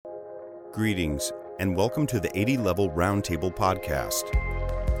Greetings, and welcome to the 80 Level Roundtable podcast.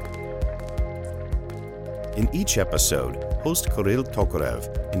 In each episode, host Kirill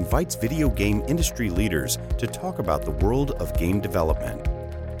Tokarev invites video game industry leaders to talk about the world of game development.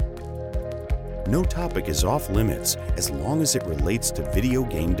 No topic is off limits as long as it relates to video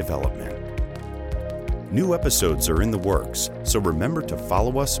game development. New episodes are in the works, so remember to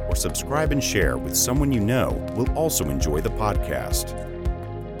follow us or subscribe and share with someone you know will also enjoy the podcast.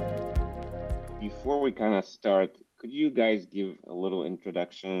 Before we kind of start, could you guys give a little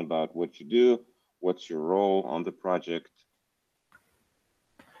introduction about what you do? What's your role on the project?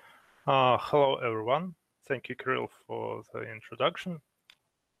 Hello, everyone. Thank you, Kirill, for the introduction.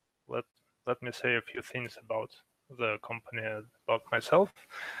 Let me say a few things about the company, about myself.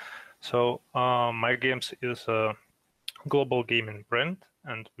 So, My Games is a global gaming brand,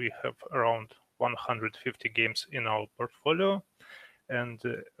 and we have around 150 games in our portfolio, and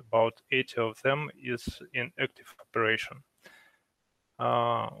about 80 of them is in active operation.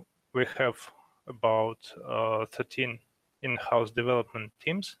 We have about 13 in-house development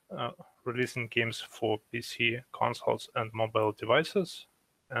teams releasing games for PC, consoles, and mobile devices.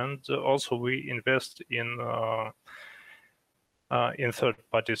 And also we invest in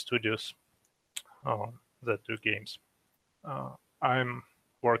third-party studios that do games. I'm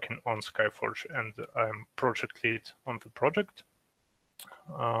working on Skyforge, and I'm project lead on the project.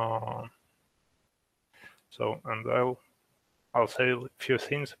 I'll say a few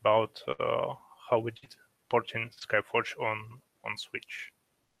things about how we did porting Skyforge on Switch.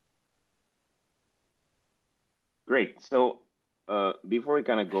 Great. So before we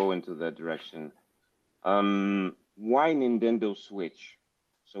kind of go into that direction, why Nintendo Switch?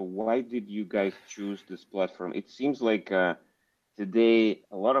 So why did you guys choose this platform? It seems like today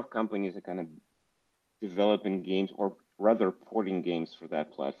a lot of companies are kind of developing games, or rather porting games for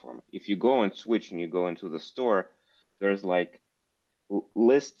that platform. If you go on Switch and you go into the store, there's like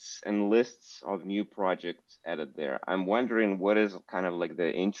lists and lists of new projects added there. I'm wondering what is kind of like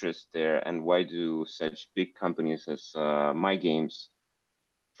the interest there, and why do such big companies as My Games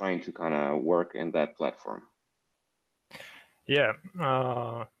trying to kind of work in that platform? Yeah,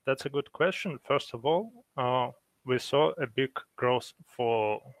 that's a good question. First of all, we saw a big growth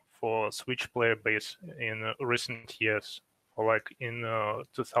for Switch player base in recent years. Like in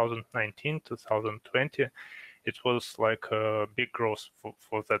 2019, 2020, it was like a big growth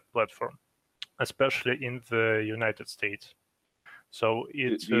for that platform, especially in the United States. So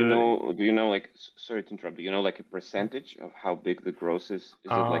it's do you know like, sorry to interrupt, do you know like a percentage of how big the growth is?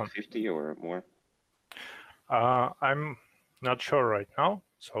 Is it like 50 or more? I'm not sure right now.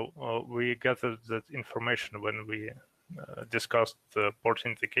 So we gathered that information when we discussed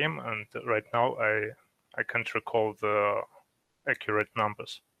porting the game, and right now I can't recall the accurate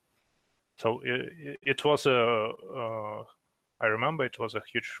numbers. So it was I remember it was a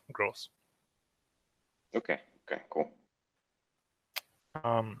huge growth. Okay, cool.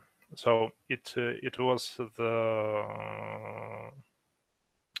 So it was the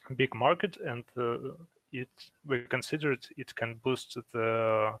big market, and we considered it can boost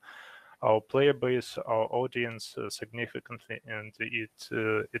our player base, our audience significantly, and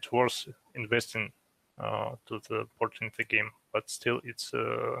it worth investing to the porting the game. But still, it's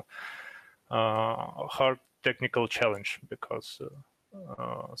a hard technical challenge because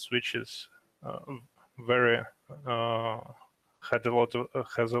Switch is very has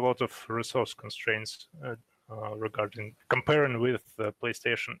a lot of resource constraints regarding comparing with the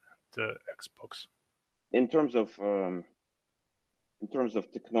PlayStation and the Xbox. In terms of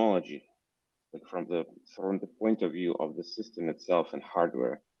technology, like from the point of view of the system itself and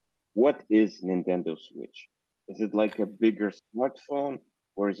hardware, what is Nintendo Switch? Is it like a bigger smartphone,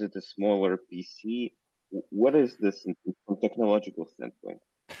 or is it a smaller PC? What is this from technological standpoint?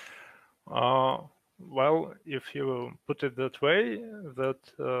 Well, if you put it that way,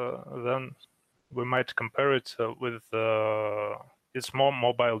 then we might compare it with it's more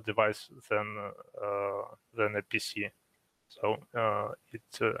mobile device than a PC. So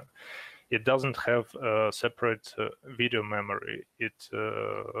it doesn't have a separate video memory. It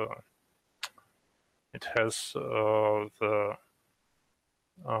has the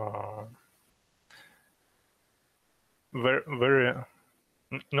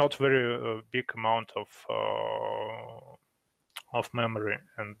not very big amount of memory,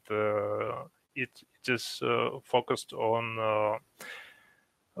 and it is focused on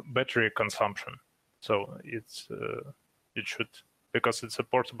battery consumption. So it should, because it's a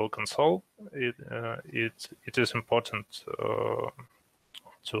portable console, it is important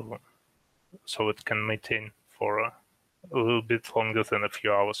so it can maintain for a little bit longer than a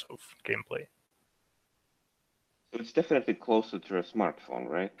few hours of gameplay. So it's definitely closer to a smartphone,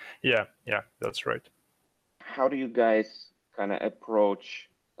 right? Yeah, that's right. How do you guys kind of approach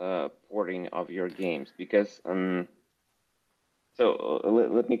porting of your games? Because let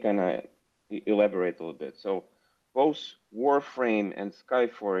me kind of elaborate a little bit. So both Warframe and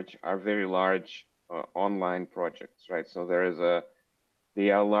Skyforge are very large online projects, right? So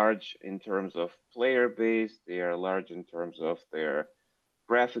they are large in terms of player base. They are large in terms of their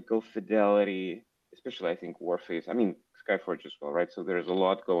graphical fidelity, especially I think Warface. I mean Skyforge as well, right? So there's a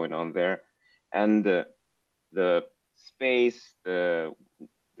lot going on there, and the space, the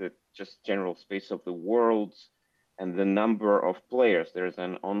just general space of the worlds, and the number of players. There's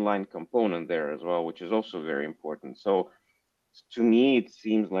an online component there as well, which is also very important. So to me, it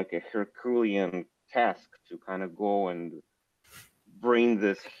seems like a Herculean task to kind of go and bring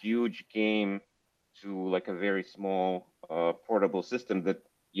this huge game to like a very small portable system that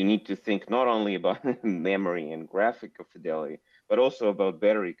you need to think not only about memory and graphical fidelity, but also about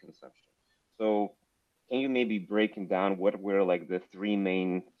battery consumption. So can you maybe break down what were like the three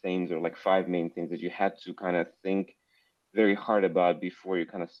main things or like five main things that you had to kind of think very hard about before you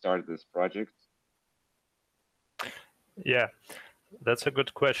kind of started this project? Yeah, that's a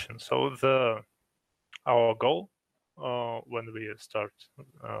good question. So our goal when we start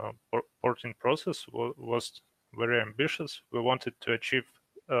porting process was very ambitious. We wanted to achieve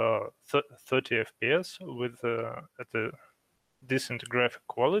 30 FPS with at a decent graphic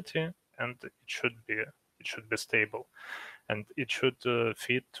quality, and it should be stable, and it should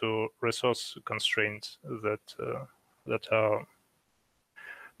fit to resource constraints that are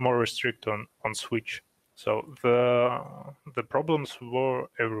more restricted on Switch. So the problems were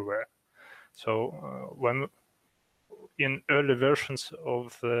everywhere. So when in early versions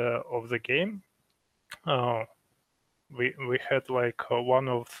of the game, we had like one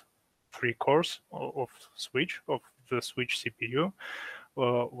of 3 cores of the Switch CPU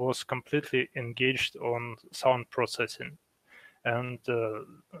was completely engaged on sound processing, and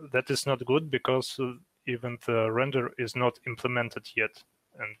that is not good because even the render is not implemented yet,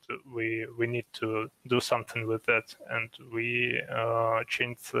 and we need to do something with that, and we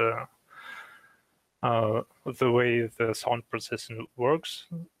changed the way the sound processing works,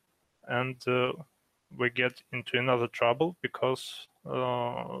 and we get into another trouble because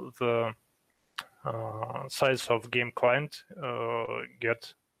the size of game client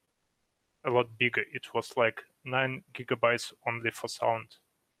get a lot bigger. It was like 9 gigabytes only for sound,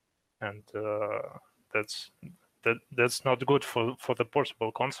 and that's not good for the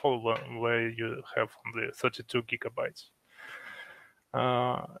portable console where you have only 32 gigabytes.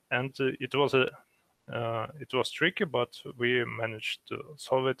 And it was tricky, but we managed to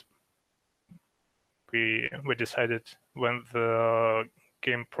solve it. We decided when the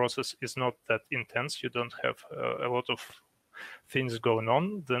game process is not that intense, you don't have a lot of things going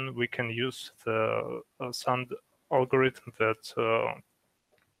on, then we can use the sound algorithm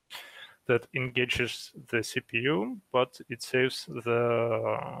that engages the CPU, but it saves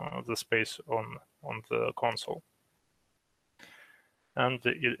the space on the console, and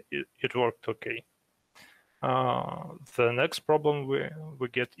it worked okay. The next problem we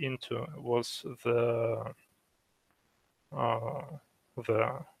get into was the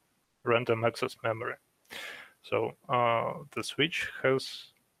random access memory. So the Switch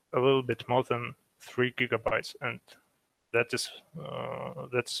has a little bit more than 3 gigabytes, and that's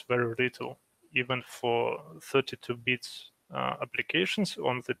very little, even for 32 bits applications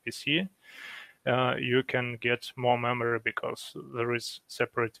on the PC. You can get more memory because there is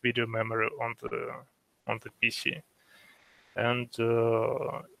separate video memory on the PC, and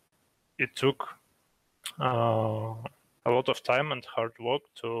it took a lot of time and hard work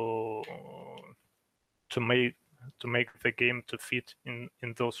to make the game to fit in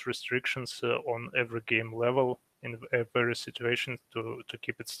those restrictions on every game level in every situation to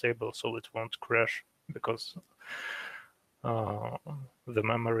keep it stable so it won't crash because the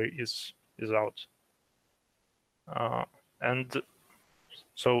memory is out. And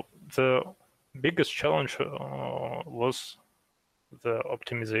so the biggest challenge was the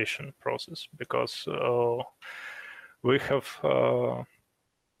optimization process, because we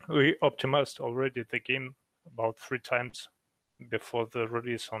optimized already the game about 3 times before the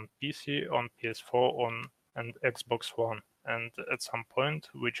release on PC, on PS4, and Xbox One. And at some point,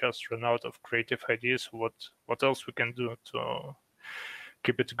 we just ran out of creative ideas. What else we can do to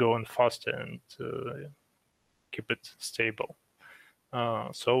keep it going faster and keep it stable?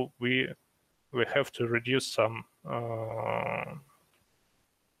 So we have to reduce some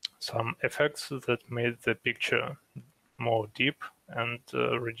effects that made the picture more deep and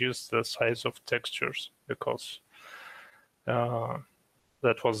reduce the size of textures, because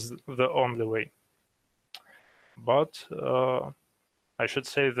that was the only way. But I should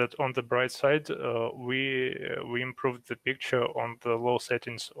say that on the bright side, we improved the picture on the low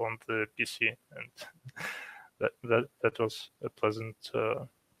settings on the PC, and that was a pleasant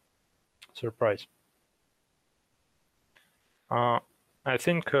surprise. I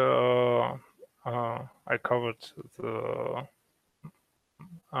think I covered the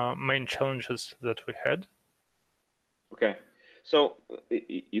main challenges that we had. Okay, so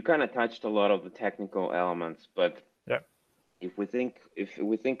you kind of touched a lot of the technical elements, but yeah, if we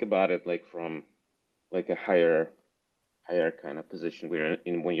think about it like from like a higher kind of position we're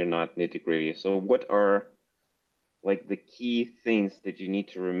in when you're not nitty-gritty, so what are like the key things that you need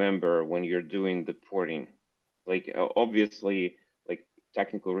to remember when you're doing the porting? Like obviously, like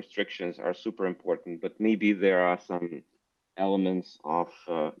technical restrictions are super important, but maybe there are some elements of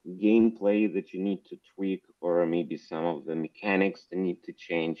gameplay that you need to tweak, or maybe some of the mechanics that need to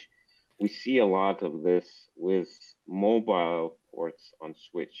change. We see a lot of this with mobile ports on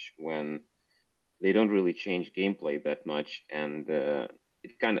Switch when they don't really change gameplay that much, and the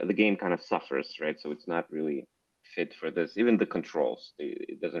game kind of suffers, right? So it's not really fit for this. Even the controls,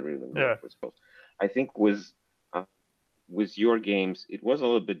 it doesn't really work. Yeah. I think with your games, it was a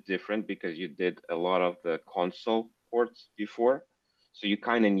little bit different because you did a lot of the console ports before, so you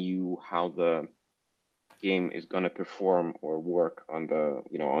kind of knew how the game is going to perform or work on the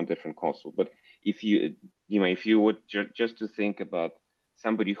on different consoles. But if you would just to think about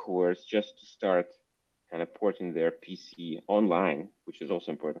somebody who was just to start kind of porting their PC online, which is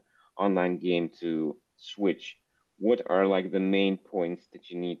also important, online game to Switch, what are like the main points that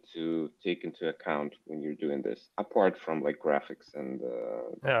you need to take into account when you're doing this, apart from like graphics and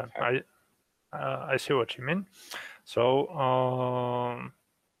yeah, I see what you mean. So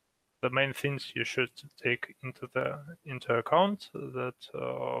the main things you should take into account that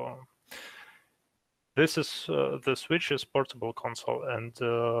this is the Switch is portable console, and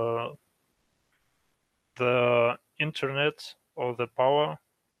the internet or the power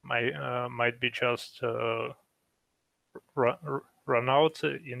might be just run out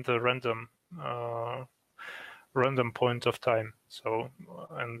in the random point of time, so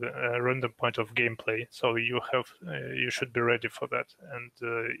and a random point of gameplay. So you should be ready for that, and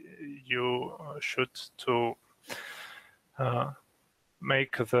you should to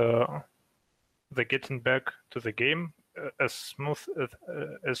make the getting back to the game as smooth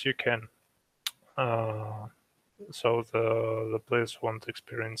as you can, so the players won't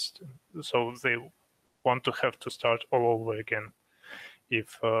experience, so they want to have to start all over again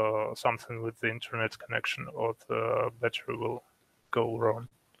if something with the internet connection or the battery will go wrong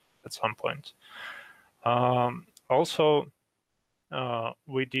at some point. Also,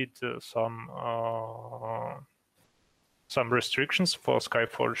 we did some restrictions for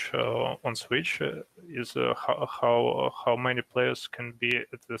Skyforge on Switch. Is how many players can be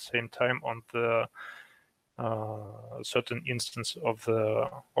at the same time on the certain instance of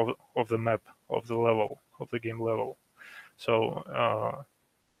the map, of the level, of the game level. So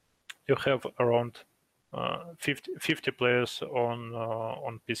you have around 50 players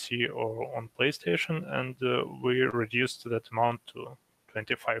on PC or on PlayStation, and we reduced that amount to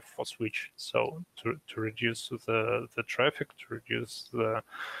 25 for Switch. So to reduce the traffic, to reduce the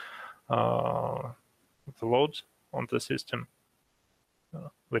load on the system,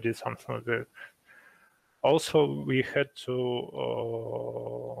 we did something like that. Also, we had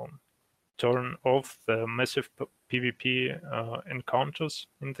to turn off the massive PvP encounters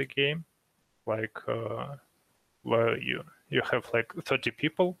in the game, like where you have like 30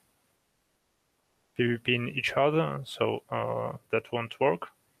 people PvPing each other, so that won't work,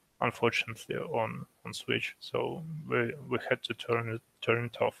 unfortunately, on Switch. So we had to turn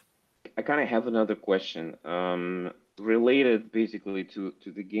it off. I kind of have another question related basically to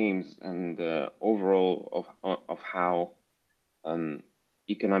the games and overall of how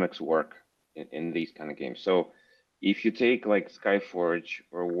economics work in these kind of games. So if you take like Skyforge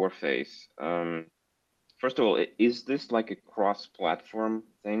or Warface, first of all, is this like a cross-platform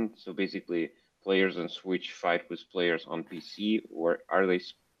thing? So basically players on Switch fight with players on PC, or are they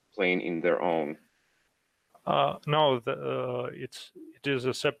playing in their own? No, it is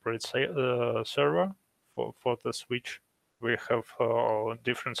a separate server for the Switch. We have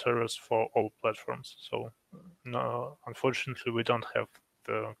different servers for all platforms. So no, unfortunately, we don't have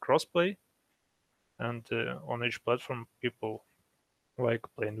the crossplay, and on each platform, people like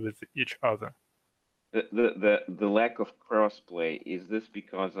playing with each other. The lack of crossplay, is this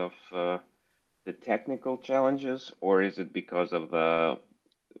because of the technical challenges, or is it because of the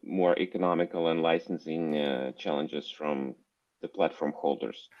more economical and licensing challenges from the platform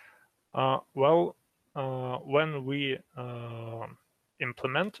holders? Well, when we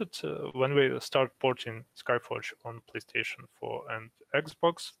when we start porting Skyforge on PlayStation 4 and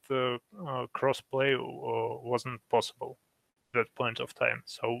Xbox, the crossplay wasn't possible at that point of time.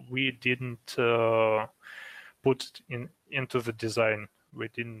 So we didn't put it into the design. We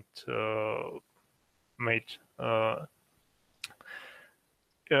didn't make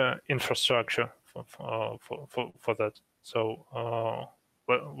infrastructure for that. So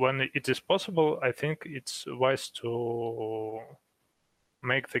when it is possible, I think it's wise to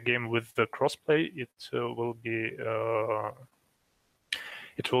make the game with the crossplay. It will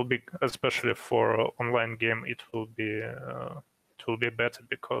be, especially for online game, it will be better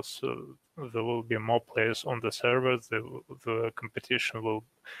because there will be more players on the server. The competition will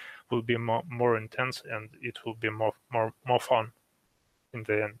be more intense, and it will be more fun in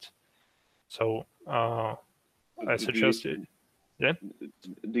the end. So I suggest it. Yeah.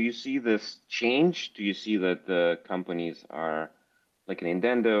 Do you see this change? Do you see that the companies are like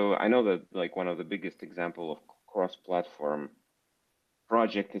Nintendo? I know that like one of the biggest example of cross-platform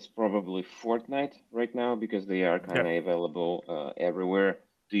project is probably Fortnite right now because they are kind of available everywhere.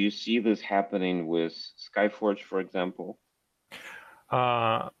 Do you see this happening with Skyforge, for example?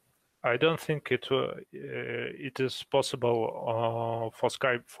 I don't think it is possible for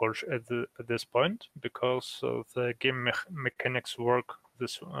Skyforge at this point because the game mechanics work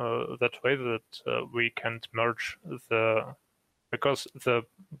that way that we can't merge because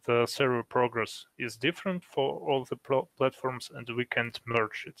the server progress is different for all the platforms, and we can't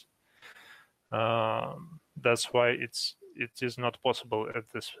merge it. That's why it is not possible at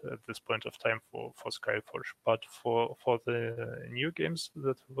this point of time for Skyforge. But for the new games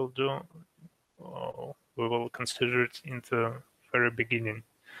that we'll do, we will consider it in the very beginning.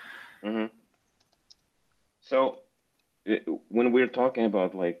 Mm-hmm. So when we're talking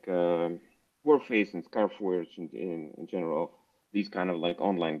about like Warface and Skyforge in general, these kind of like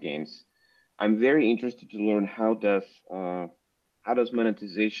online games, I'm very interested to learn how does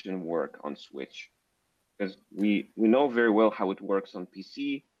monetization work on Switch? Because we know very well how it works on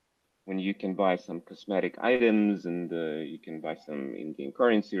PC when you can buy some cosmetic items and you can buy some in-game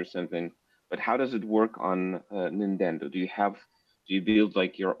currency or something. But how does it work on Nintendo? Do you build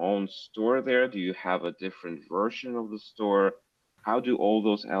like your own store there? Do you have a different version of the store? How do all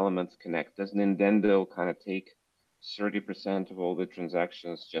those elements connect? Does Nintendo kind of take 30% of all the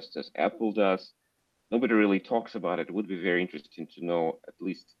transactions just as Apple does? Nobody really talks about it. It would be very interesting to know, at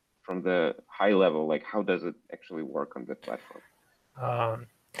least from the high level, like how does it actually work on the platform?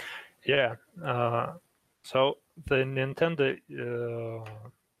 Yeah. So the Nintendo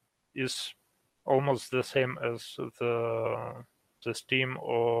is almost the same as the Steam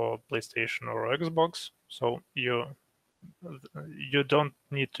or PlayStation or Xbox. So you don't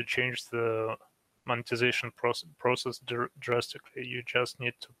need to change the monetization process drastically. You just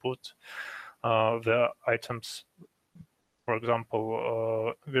need to put the items, for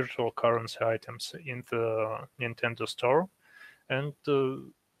example, virtual currency items in the Nintendo Store, and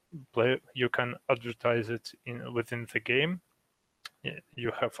you can advertise it within the game.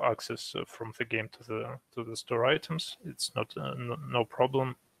 You have access from the game to the store items. It's not no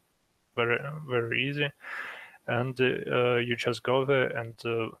problem. Very easy, and you just go there and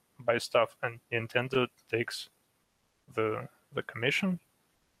buy stuff, and Nintendo takes the commission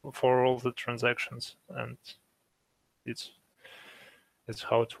for all the transactions, and it's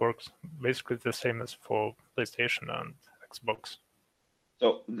how it works. Basically the same as for PlayStation and Xbox.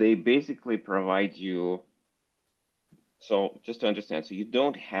 So they basically provide you. So just to understand, so you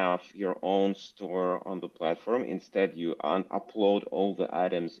don't have your own store on the platform. Instead, you upload all the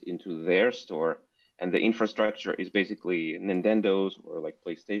items into their store, and the infrastructure is basically Nintendo's or like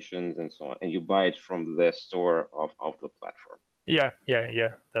PlayStation's and so on, and you buy it from the store of the platform. Yeah.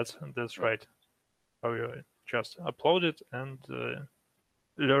 That's right. How you just upload it and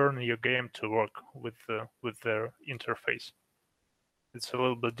learn your game to work with their interface. It's a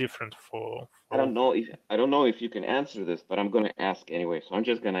little bit different for I don't know if you can answer this, but I'm going to ask anyway. So I'm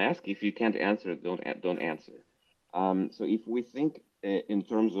just going to ask. If you can't answer, don't answer. So if we think in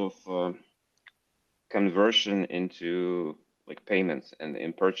terms of conversion into like payments and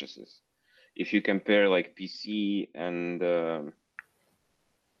in purchases, if you compare like PC and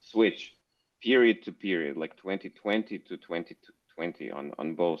Switch, period to period, like 2020 to 2020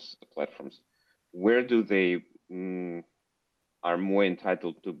 on both platforms, where do they are more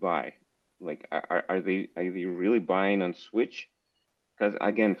entitled to buy? Like, are they really buying on Switch because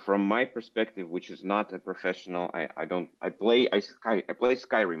again, from my perspective, which is not a professional, I play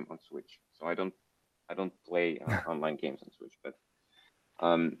Skyrim on Switch, so I don't play online games on Switch. But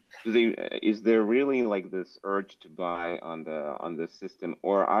is there really like this urge to buy on the system,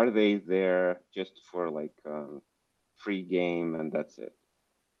 or are they there just for like free game and that's it?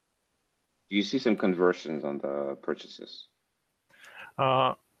 Do you see some conversions on the purchases?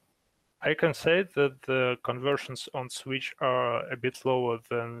 I can say that the conversions on Switch are a bit lower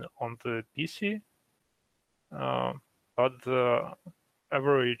than on the PC, but the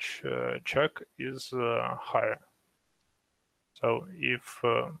average check is higher. So if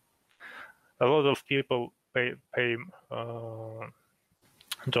a lot of people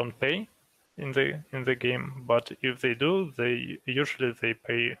don't pay in the game, but if they do, they usually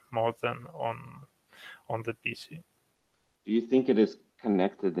pay more than on the PC. Do you think it is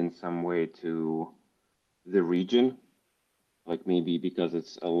connected in some way to the region? Like maybe because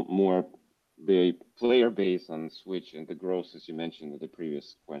it's more the player base on Switch and the growth, as you mentioned in the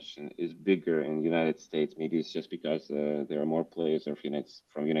previous question, is bigger in the United States. Maybe it's just because there are more players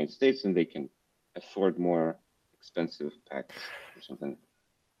from United States and they can afford more expensive packs or something.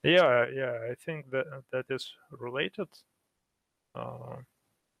 Yeah, I think that is related,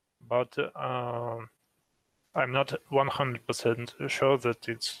 but I'm not 100% sure that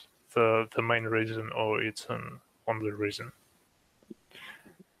it's the main reason or it's an only reason.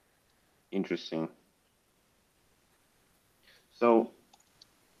 Interesting. So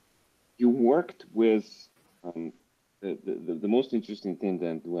you worked with the most interesting thing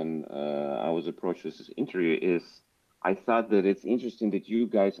then when I was approached with this interview is I thought that it's interesting that you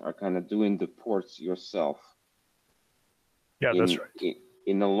guys are kind of doing the ports yourself. Yeah, that's right.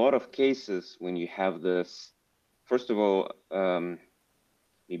 In a lot of cases, when you have this, first of all,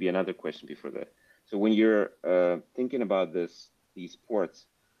 maybe another question before that. So when you're thinking about these ports,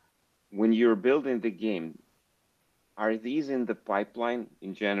 when you're building the game, are these in the pipeline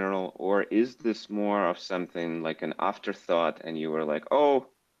in general, or is this more of something like an afterthought and you were like, oh,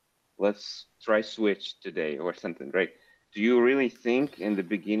 let's try Switch today or something, right? Do you really think in the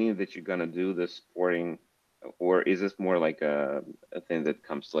beginning that you're going to do this porting, or is this more like a thing that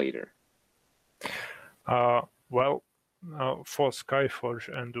comes later? Well, for Skyforge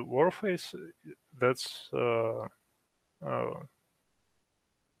and Warface, that's the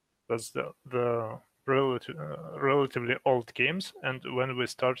relatively old games, and when we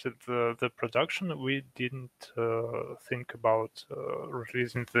started the production, we didn't think about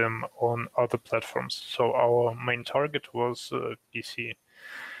releasing them on other platforms. So our main target was PC.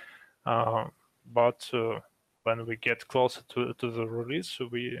 But when we get closer to the release,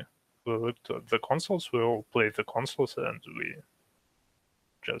 we look to the consoles, we all play the consoles, and we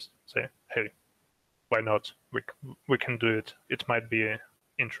just say, hey, why not? We can do it. It might be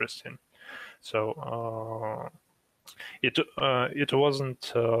interesting. So it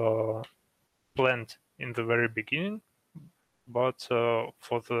wasn't planned in the very beginning, but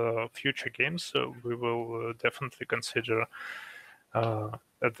for the future games, we will definitely consider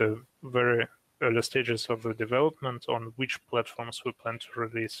at the very early stages of the development on which platforms we plan to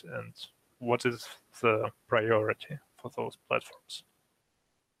release and what is the priority for those platforms.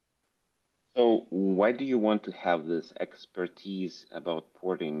 So why do you want to have this expertise about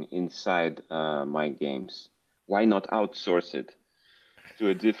porting inside My Games? Why not outsource it to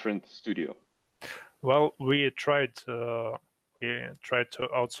a different studio? Well, we tried to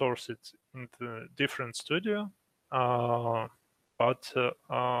outsource it in the different studio, but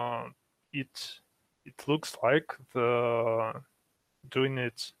it looks like doing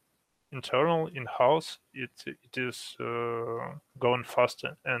it internal in-house, it is going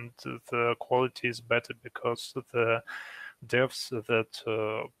faster and the quality is better because the devs that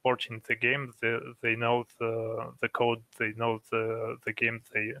porting the game, they know the code, they know the game,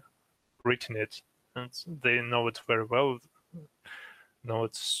 they written it, and they know it very well, know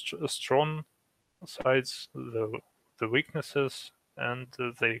its strong sides, the weaknesses, and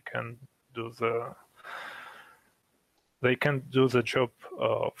they can do the job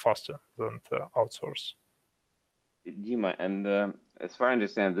faster than the outsource. Dima, and as far as I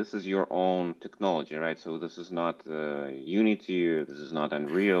understand, this is your own technology, right? So this is not Unity, or this is not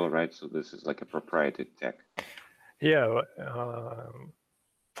Unreal, right? So this is like a proprietary tech. Yeah,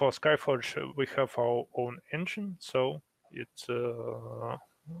 for Skyforge, we have our own engine, so it's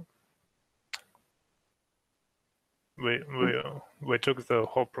we took the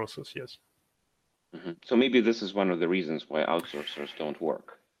whole process, yes. Mm-hmm. So maybe this is one of the reasons why outsourcers don't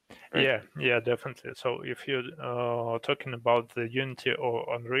work. Right? Yeah, definitely. So if you're talking about the Unity or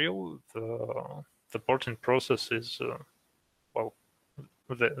Unreal, the porting process is well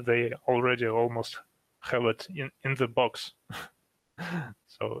they already almost have it in the box.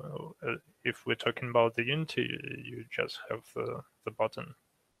 So if we're talking about the Unity, you just have the button,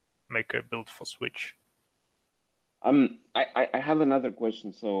 make a build for Switch. I have another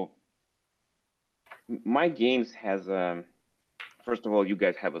question. So my games has first of all, you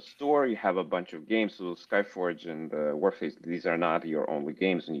guys have a store, you have a bunch of games. So Skyforge and Warface, these are not your only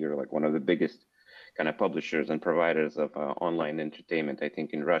games, and you're like one of the biggest kind of publishers and providers of online entertainment, I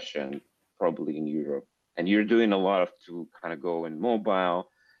think, in Russia and probably in Europe. And you're doing a lot to kind of go in mobile,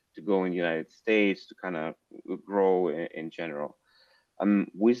 to go in the United States, to kind of grow in general.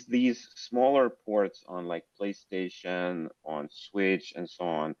 With these smaller ports on like PlayStation, on Switch, and so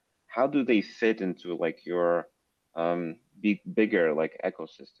on, how do they fit into like your bigger like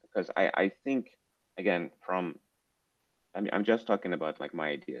ecosystem? Because I think, again, I'm just talking about like my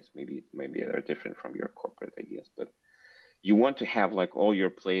ideas. Maybe they're different from your corporate ideas, but you want to have like all your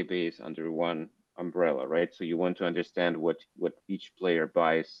play base under one umbrella, right? So you want to understand what each player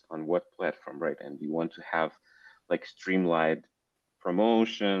buys on what platform, right? And you want to have like streamlined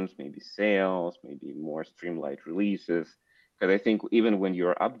promotions, maybe sales, maybe more streamlined releases. Because I think even when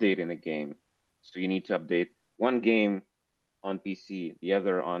you're updating a game, so you need to update one game on PC, the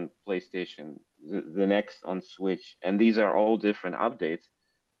other on PlayStation, the next on Switch, and these are all different updates.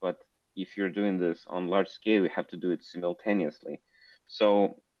 But if you're doing this on large scale, you have to do it simultaneously.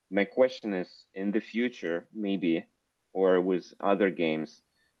 So my question is, in the future, maybe, or with other games,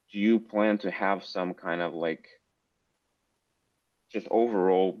 do you plan to have some kind of like just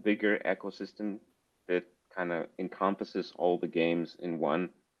overall bigger ecosystem that kind of encompasses all the games in one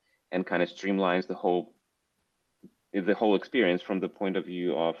and kind of streamlines the whole experience from the point of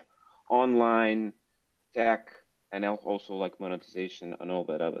view of online tech and also like monetization and all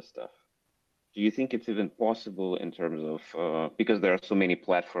that other stuff? Do you think it's even possible in terms of because there are so many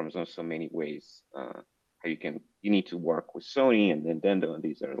platforms and so many ways how you need to work with Sony and Nintendo, and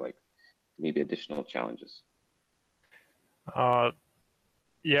these are like maybe additional challenges?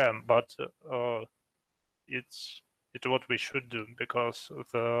 Yeah, but it's what we should do, because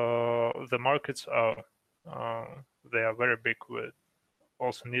the markets are they are very big. We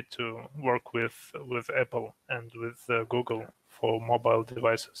also need to work with Apple and with Google for mobile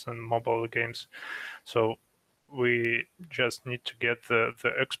devices and mobile games. So we just need to get the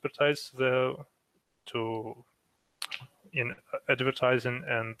expertise there in advertising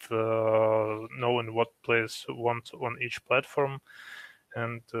and knowing what players want on each platform,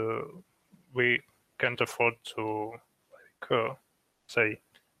 and we can't afford to say,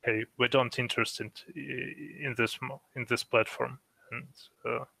 hey, we don't interested in this platform, and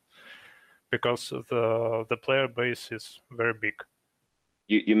because the player base is very big.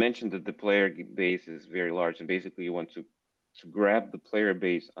 You mentioned that the player base is very large, and basically you want to grab the player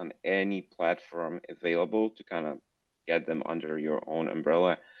base on any platform available to kind of get them under your own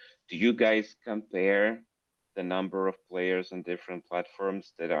umbrella. Do you guys compare the number of players on different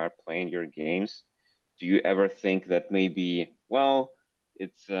platforms that are playing your games? Do you ever think that maybe, well,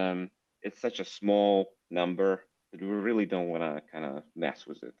 it's such a small number that we really don't want to kind of mess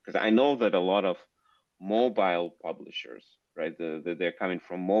with it? Because I know that a lot of mobile publishers, right, they're coming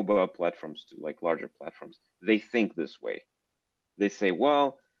from mobile platforms to like larger platforms. They think this way. They say,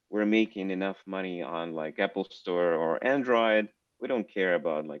 well, we're making enough money on like Apple Store or Android. We don't care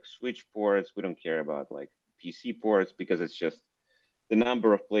about like Switch ports. We don't care about like PC ports, because it's just the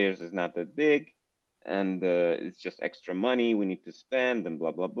number of players is not that big, and it's just extra money we need to spend and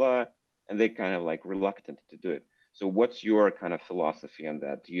blah, blah, blah. And they're kind of like reluctant to do it. So what's your kind of philosophy on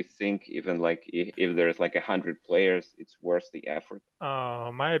that? Do you think even like if there's like 100 players, it's worth the effort?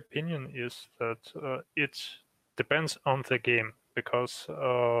 My opinion is that it depends on the game, because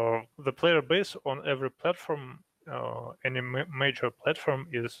the player base on every platform, any major platform,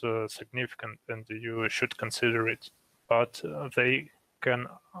 is significant, and you should consider it. But they can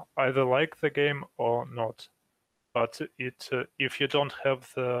either like the game or not. But if you don't have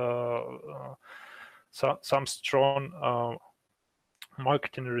some strong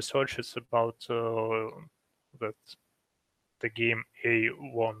marketing researches about that the game A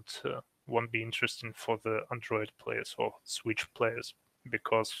won't be interesting for the Android players or Switch players,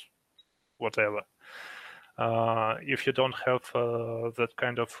 because whatever. If you don't have that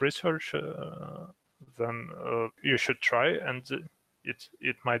kind of research, then you should try, and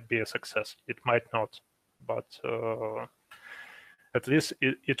it might be a success. It might not, but at least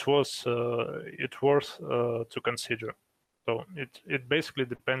it was worth to consider. So it basically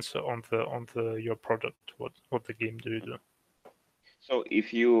depends on your product. What the game do you do? So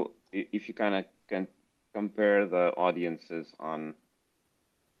if you kind of can compare the audiences on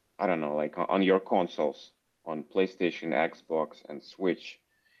I don't know, like on your consoles, on PlayStation, Xbox, and Switch,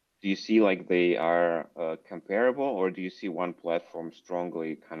 do you see like they are comparable, or do you see one platform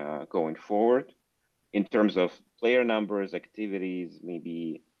strongly kind of going forward in terms of player numbers, activities,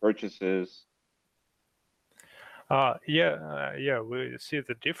 maybe purchases? Yeah, we see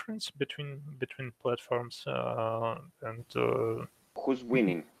the difference between platforms and who's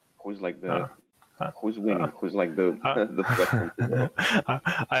winning? Who's like the who's winning? uh, Who's like the the platform today?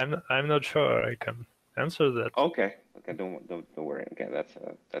 I'm not sure I can answer that. Okay, don't worry. Okay,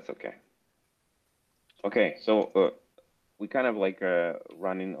 that's okay. Okay, so we kind of like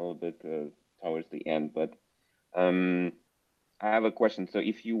running a little bit towards the end, but I have a question. So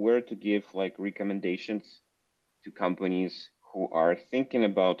if you were to give like recommendations to companies who are thinking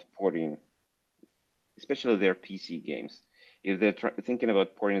about porting, especially their PC games, if they're thinking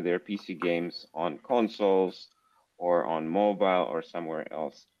about porting their PC games on consoles or on mobile or somewhere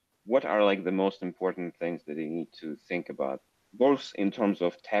else, what are like the most important things that they need to think about, both in terms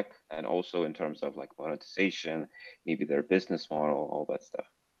of tech and also in terms of like monetization, maybe their business model, all that stuff?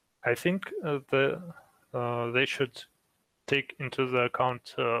 I think they should take into the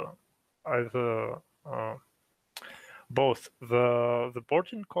account either both the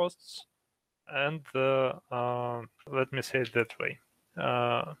porting costs and the let me say it that way.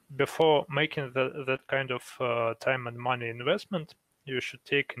 Before making that kind of time and money investment, you should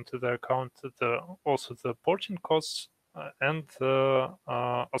take into the account also the porting costs and the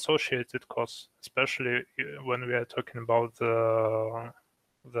associated costs, especially when we are talking about the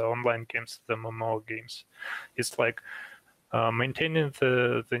online games, the MMO games. It's like maintaining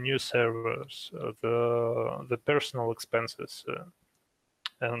the new servers, the personal expenses,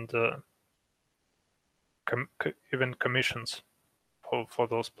 and even commissions for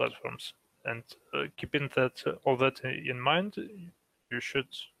those platforms. And keeping that all that in mind, you should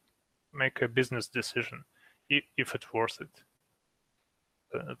make a business decision. If it's worth it,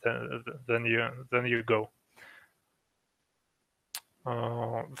 then you go.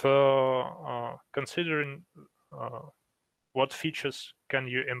 Considering what features can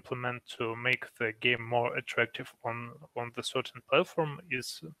you implement to make the game more attractive on the certain platform it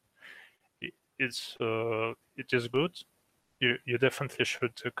is good. You definitely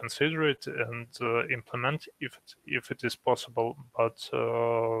should consider it and implement if it is possible, but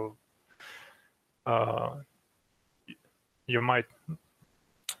you might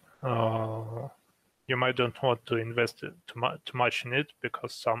don't want to invest too much in it,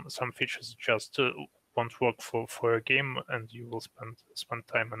 because some features just won't work for a game, and you will spend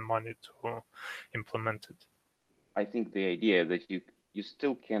time and money to implement it. I think the idea that you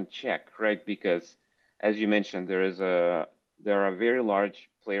still can check, right? Because as you mentioned, there are very large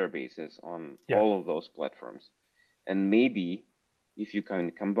player bases on all of those platforms, and maybe if you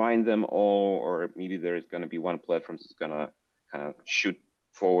can combine them all, or maybe there is going to be one platform that's going to kind of shoot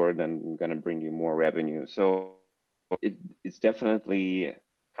forward and going to bring you more revenue. So it's definitely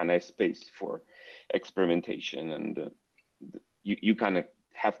kind of space for experimentation, and you kind of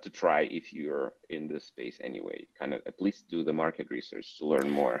have to try if you're in this space anyway. Kind of at least do the market research to learn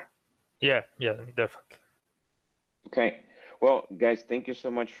more. Yeah, definitely. Okay, well, guys, thank you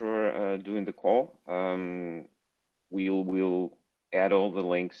so much for doing the call. We'll add all the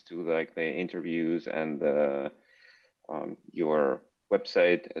links to like the interviews and your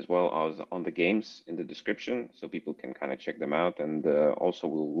website, as well as on the games, in the description, so people can kind of check them out. And also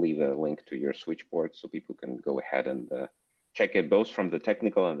we'll leave a link to your Switch port so people can go ahead and check it, both from the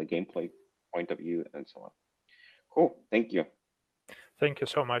technical and the gameplay point of view and so on. Cool, thank you. Thank you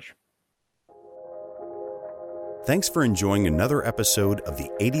so much. Thanks for enjoying another episode of the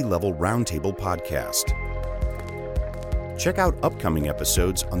 80 Level Roundtable podcast. Check out upcoming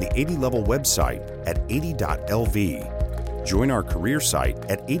episodes on the 80 Level website at 80.lv. Join our career site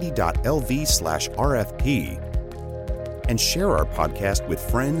at 80.lv/RFP. And share our podcast with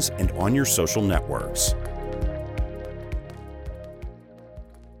friends and on your social networks.